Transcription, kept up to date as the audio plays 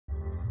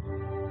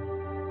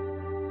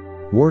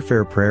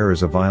Warfare prayer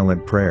is a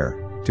violent prayer,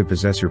 to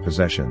possess your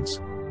possessions.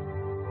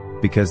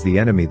 Because the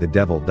enemy, the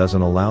devil,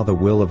 doesn't allow the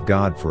will of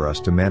God for us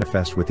to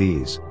manifest with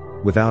ease,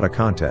 without a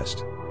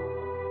contest.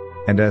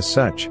 And as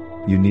such,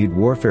 you need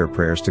warfare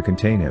prayers to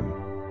contain him,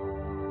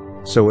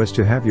 so as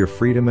to have your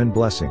freedom and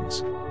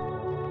blessings.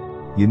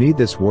 You need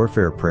this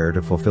warfare prayer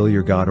to fulfill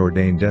your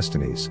God-ordained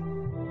destinies.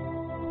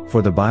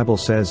 For the Bible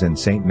says in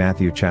St.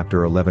 Matthew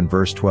chapter 11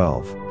 verse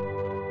 12,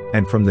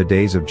 "And from the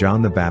days of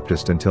John the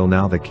Baptist until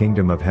now the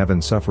kingdom of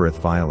heaven suffereth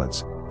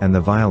violence, and the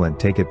violent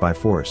take it by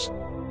force."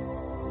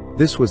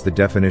 This was the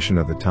definition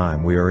of the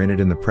time we are in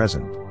it in the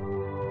present.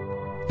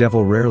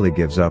 Devil rarely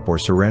gives up or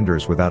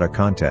surrenders without a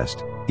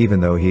contest, even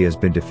though he has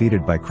been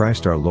defeated by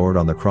Christ our Lord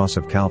on the cross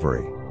of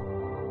Calvary.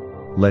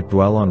 Let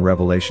dwell on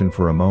Revelation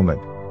for a moment,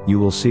 you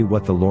will see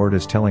what the Lord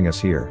is telling us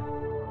here.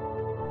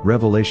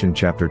 Revelation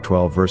chapter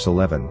 12 verse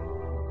 11.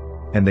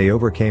 "And they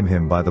overcame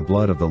him by the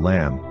blood of the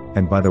Lamb,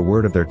 and by the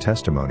word of their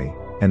testimony,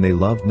 and they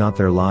loved not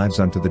their lives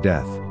unto the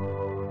death."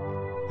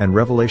 And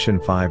Revelation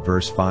 5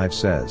 verse 5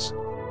 says,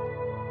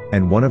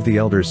 "And one of the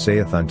elders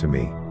saith unto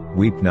me,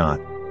 Weep not,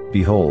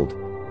 behold,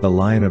 the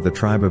Lion of the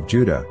tribe of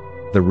Judah,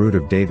 the Root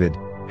of David,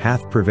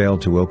 hath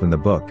prevailed to open the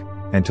book,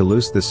 and to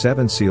loose the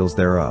 7 seals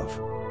thereof."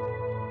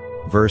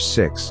 Verse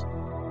 6.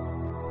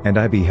 "And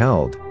I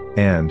beheld,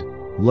 and,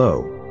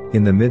 lo,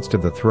 in the midst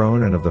of the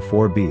throne and of the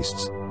 4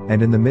 beasts,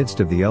 and in the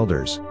midst of the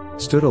elders,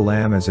 stood a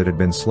lamb as it had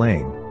been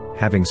slain,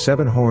 having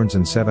 7 horns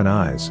and 7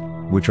 eyes,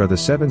 which are the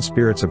 7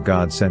 spirits of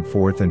God sent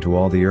forth into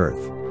all the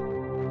earth."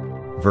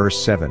 Verse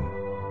 7.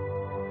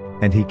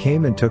 "And he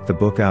came and took the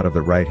book out of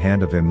the right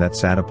hand of him that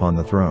sat upon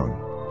the throne."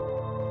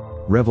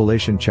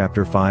 Revelation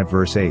chapter 5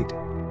 verse 8.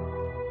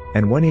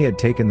 "And when he had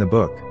taken the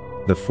book,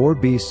 the 4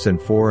 beasts and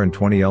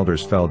 24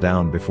 elders fell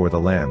down before the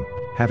Lamb,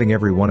 having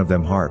every one of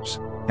them harps,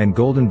 and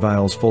golden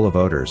vials full of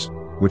odors,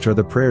 which are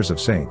the prayers of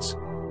saints."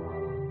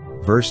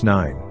 Verse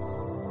 9.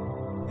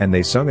 "And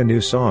they sung a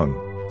new song,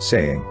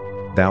 saying,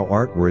 Thou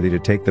art worthy to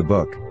take the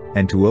book,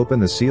 and to open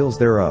the seals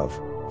thereof,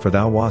 for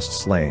thou wast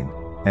slain,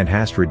 and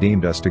hast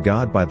redeemed us to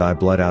God by thy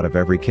blood out of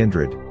every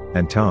kindred,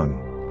 and tongue,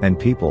 and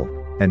people,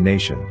 and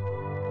nation."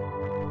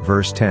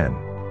 Verse 10.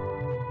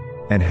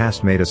 "And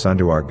hast made us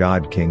unto our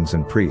God kings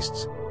and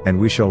priests, and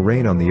we shall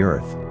reign on the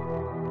earth."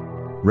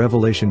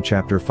 Revelation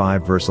chapter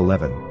 5 verse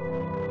 11.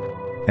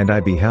 "And I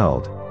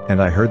beheld,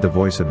 and I heard the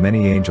voice of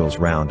many angels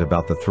round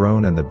about the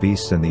throne and the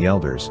beasts and the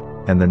elders,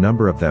 and the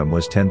number of them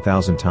was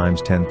 10,000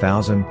 times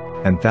 10,000,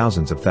 and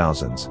thousands of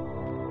thousands."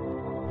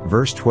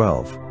 Verse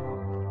 12.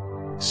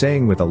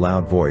 "Saying with a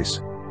loud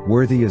voice,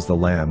 Worthy is the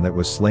Lamb that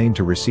was slain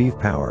to receive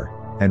power,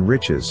 and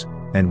riches,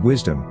 and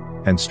wisdom,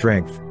 and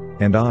strength,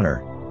 and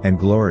honor, and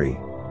glory,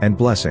 and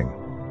blessing."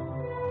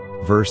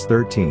 Verse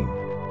 13.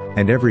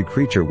 "And every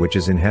creature which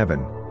is in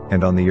heaven,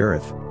 and on the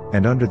earth,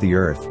 and under the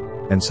earth,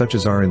 and such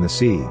as are in the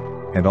sea,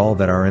 and all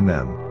that are in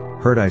them,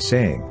 heard I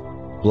saying,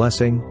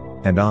 Blessing,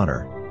 and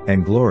honor,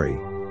 and glory,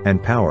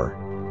 and power,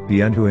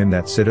 be unto him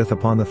that sitteth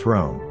upon the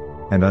throne,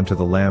 and unto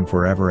the Lamb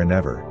forever and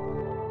ever."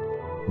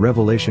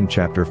 Revelation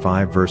chapter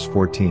 5 verse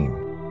 14.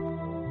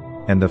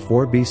 "And the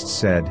 4 beasts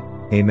said,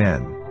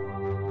 Amen.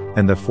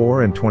 And the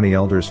 24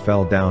 elders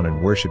fell down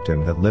and worshipped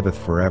him that liveth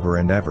forever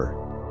and ever."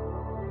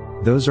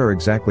 Those are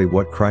exactly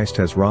what Christ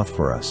has wrought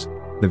for us,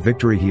 the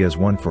victory he has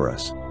won for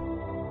us.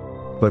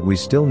 But we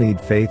still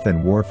need faith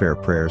and warfare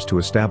prayers to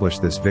establish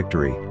this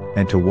victory,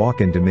 and to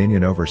walk in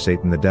dominion over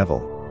Satan the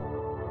devil.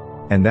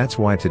 And that's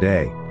why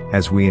today,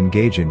 as we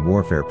engage in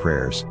warfare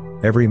prayers,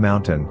 every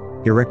mountain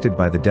erected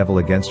by the devil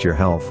against your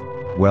health,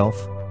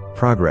 wealth,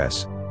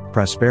 progress,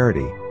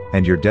 prosperity,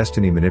 and your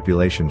destiny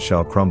manipulation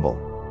shall crumble.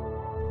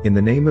 In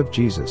the name of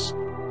Jesus.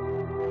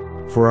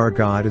 For our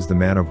God is the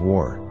man of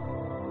war.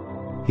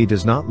 He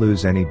does not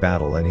lose any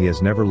battle, and he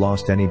has never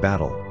lost any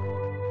battle.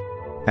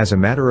 As a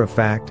matter of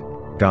fact,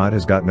 God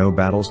has got no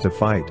battles to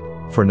fight,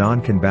 for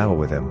none can battle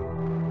with him.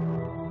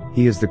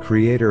 He is the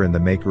creator and the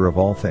maker of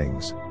all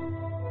things.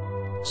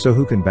 So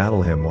who can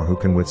battle him, or who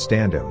can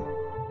withstand him?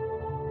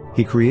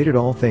 He created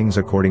all things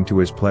according to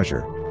his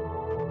pleasure.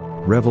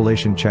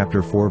 Revelation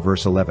chapter 4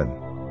 verse 11.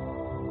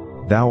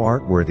 "Thou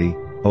art worthy,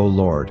 O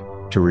Lord,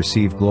 to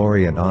receive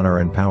glory and honor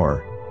and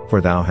power, for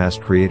thou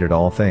hast created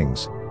all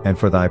things, and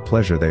for thy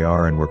pleasure they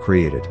are and were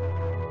created."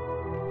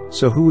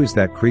 So who is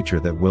that creature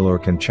that will or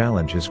can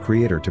challenge his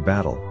creator to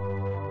battle?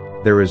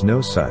 There is no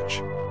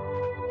such.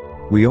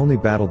 We only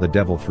battle the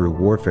devil through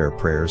warfare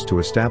prayers to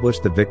establish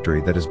the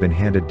victory that has been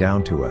handed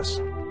down to us,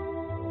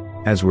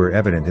 as we're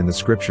evident in the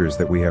scriptures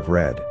that we have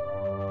read.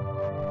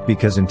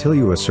 Because until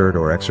you assert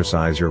or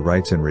exercise your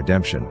rights in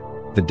redemption,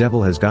 the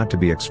devil has got to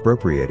be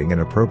expropriating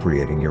and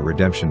appropriating your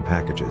redemption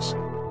packages.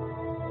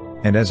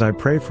 And as I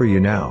pray for you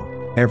now,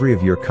 every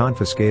of your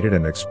confiscated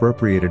and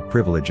expropriated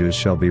privileges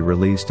shall be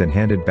released and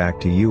handed back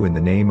to you in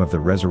the name of the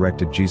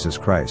resurrected Jesus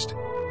Christ.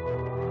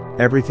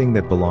 Everything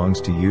that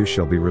belongs to you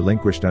shall be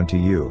relinquished unto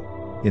you,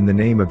 in the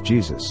name of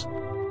Jesus.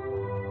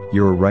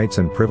 Your rights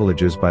and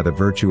privileges by the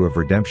virtue of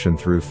redemption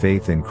through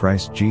faith in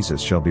Christ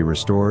Jesus shall be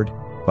restored,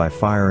 by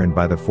fire and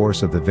by the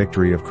force of the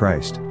victory of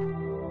Christ.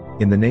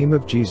 In the name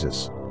of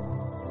Jesus.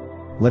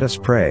 Let us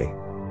pray.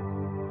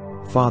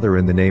 Father,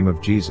 in the name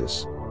of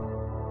Jesus,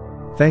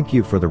 thank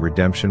you for the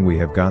redemption we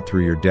have got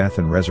through your death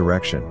and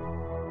resurrection.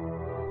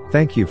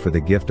 Thank you for the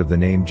gift of the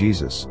name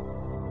Jesus,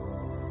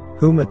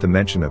 whom at the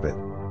mention of it,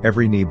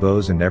 every knee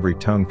bows and every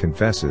tongue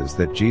confesses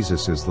that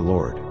Jesus is the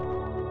Lord.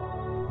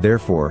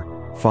 Therefore,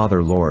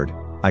 Father Lord,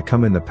 I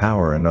come in the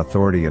power and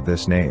authority of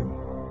this name.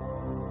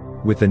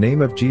 With the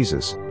name of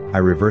Jesus, I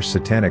reverse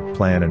satanic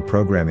plan and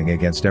programming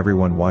against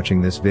everyone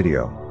watching this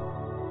video.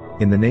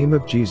 In the name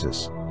of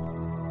Jesus,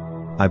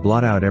 I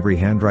blot out every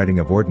handwriting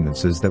of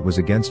ordinances that was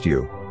against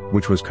you,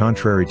 which was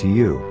contrary to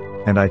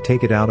you, and I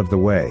take it out of the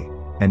way,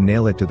 and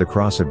nail it to the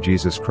cross of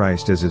Jesus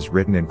Christ as is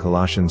written in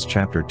Colossians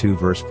chapter 2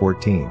 verse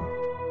 14.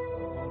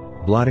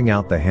 Blotting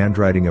out the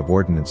handwriting of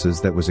ordinances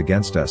that was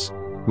against us,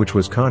 which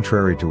was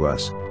contrary to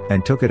us,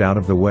 and took it out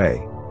of the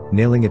way,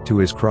 nailing it to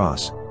his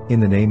cross, in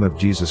the name of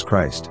Jesus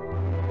Christ.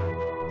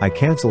 I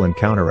cancel and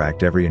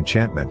counteract every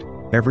enchantment,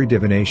 every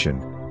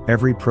divination,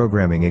 every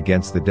programming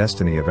against the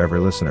destiny of every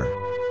listener.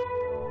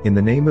 In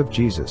the name of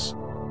Jesus.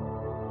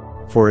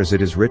 For as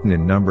it is written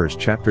in Numbers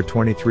chapter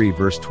 23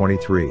 verse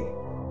 23.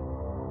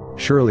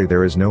 Surely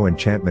there is no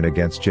enchantment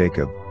against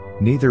Jacob,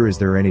 neither is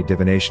there any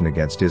divination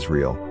against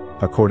Israel.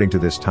 According to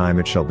this time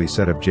it shall be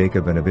said of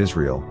Jacob and of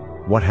Israel,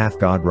 what hath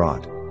God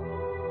wrought?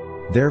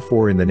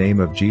 Therefore in the name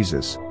of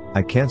Jesus,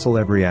 I cancel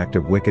every act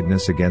of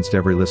wickedness against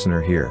every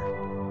listener here.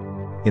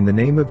 In the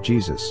name of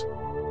Jesus,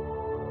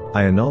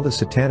 I annul the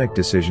satanic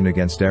decision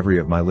against every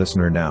of my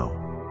listener now.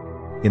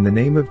 In the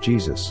name of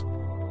Jesus,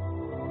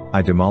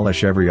 I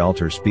demolish every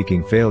altar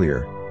speaking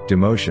failure,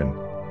 demotion,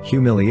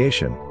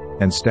 humiliation,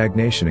 and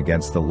stagnation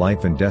against the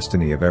life and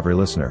destiny of every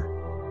listener.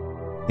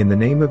 In the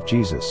name of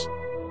Jesus,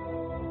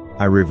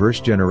 I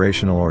reverse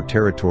generational or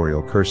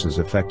territorial curses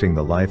affecting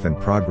the life and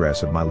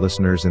progress of my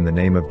listeners in the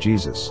name of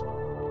Jesus.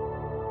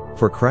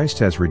 For Christ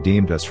has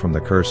redeemed us from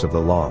the curse of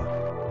the law.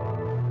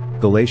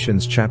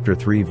 Galatians chapter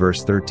 3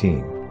 verse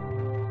 13.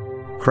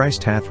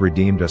 Christ hath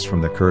redeemed us from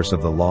the curse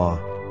of the law,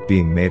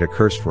 being made a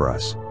curse for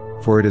us,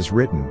 for it is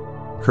written,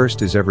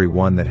 Cursed is every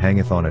one that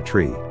hangeth on a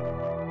tree.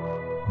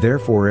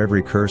 Therefore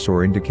every curse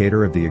or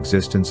indicator of the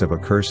existence of a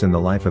curse in the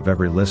life of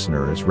every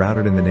listener is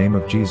routed in the name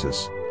of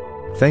Jesus.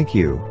 Thank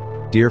you,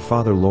 dear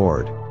Father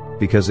Lord,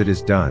 because it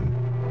is done,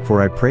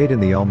 for I prayed in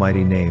the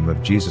almighty name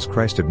of Jesus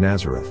Christ of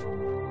Nazareth.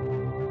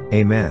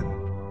 Amen.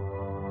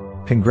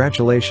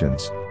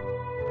 Congratulations.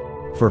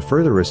 For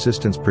further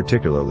assistance,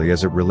 particularly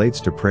as it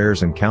relates to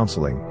prayers and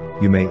counseling,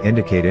 you may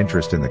indicate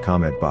interest in the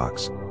comment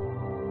box.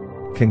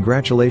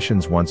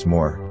 Congratulations once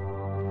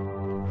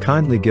more.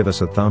 Kindly give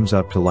us a thumbs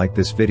up to like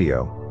this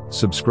video,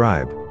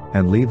 subscribe,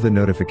 and leave the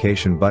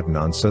notification button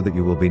on so that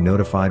you will be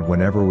notified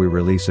whenever we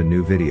release a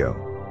new video.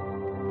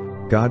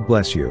 God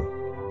bless you.